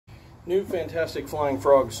new Fantastic Flying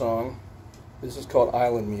Frog song. This is called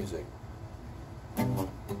Island Music.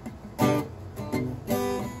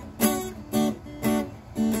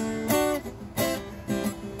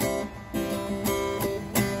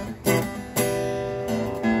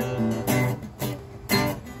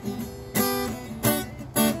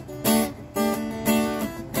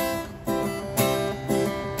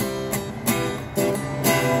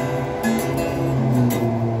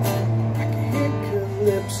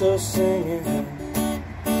 So singing,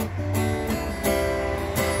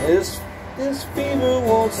 this fever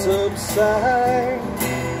won't subside.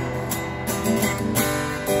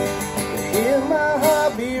 Hear my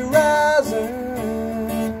heart be rising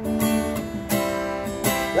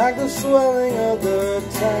like the swelling of the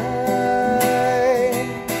tide,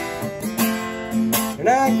 and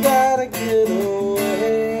I gotta get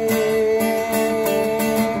away,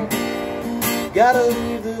 gotta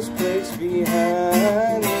leave this place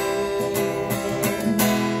behind.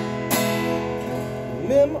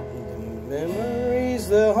 Memories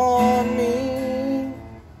that haunt me,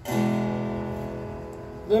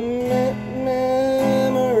 the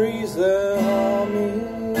memories that haunt me,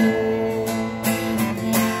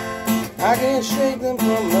 I can't shake them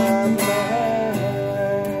from my mind.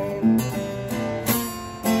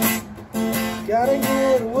 Gotta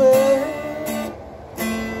get away,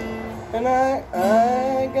 and I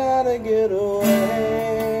gotta get away.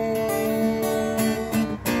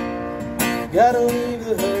 Gotta leave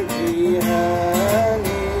the hurt behind me.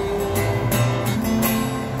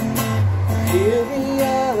 Hear the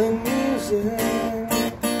island music,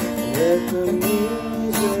 let the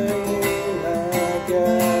music be my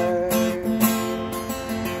guide.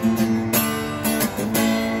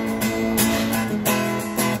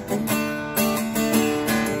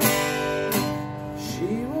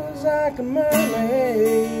 She was like a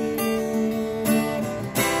mermaid,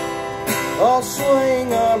 all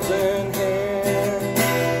swaying arms and hands.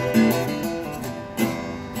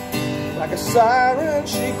 Like a siren,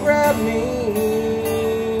 she grabbed me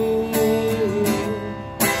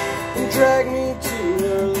and dragged me to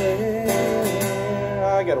her land.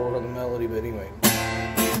 I gotta work on the melody, but anyway.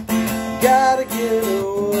 Gotta get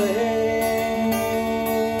away,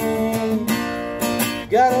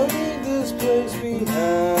 gotta leave this place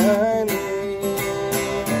behind me.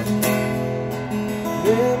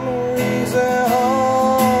 Memories that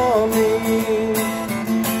haunt me,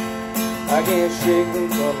 I can't shake them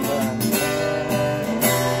from my mind.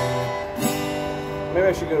 Maybe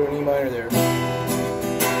I should go to an E minor there.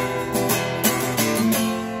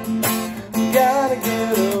 Gotta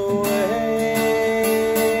get away,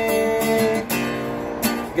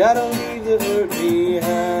 gotta leave the hurt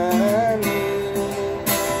behind me.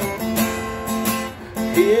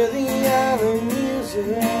 Hear the island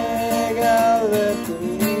music, I'll let the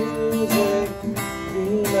music be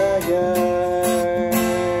my guide.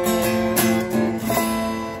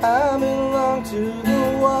 I belong to the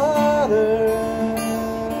water,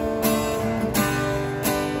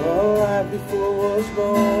 life before was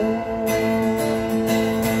born,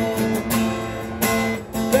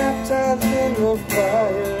 baptized in the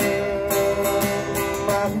fire,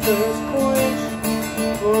 my thirst quenched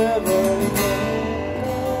forevermore.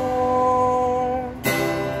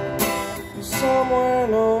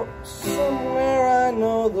 Somewhere I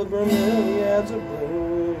know the bromeliads are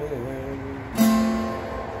blooming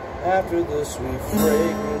after the sweet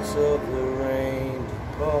fragrance of the rain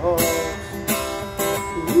departs.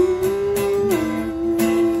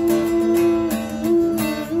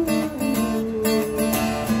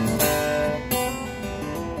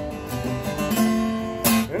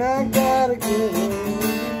 And I gotta get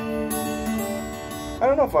away. I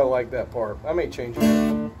don't know if I like that part. I may change it.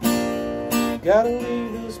 Gotta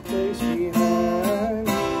leave this place behind.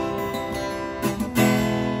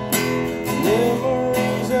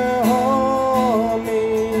 Memories that haunt me,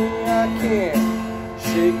 I can't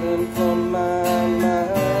shake them from my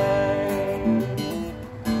mind.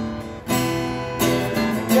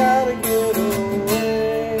 Gotta get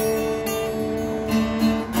away,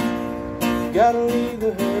 gotta leave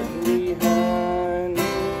the hurt behind.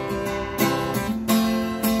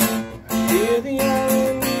 Hear the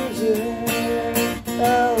island music,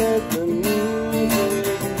 I'll let the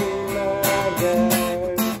music be my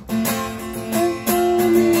guide.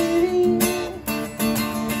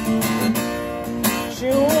 She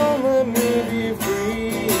won't let me be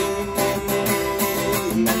free.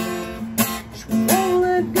 She won't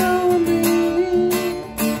let go of me.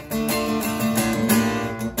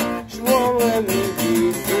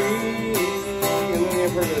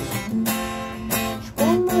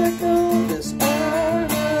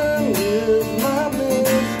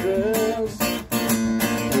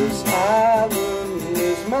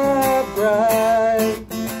 bride.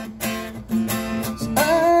 This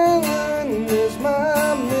island is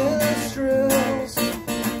my mistress.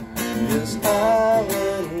 This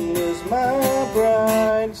island is my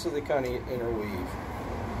bride. So they kind of interweave.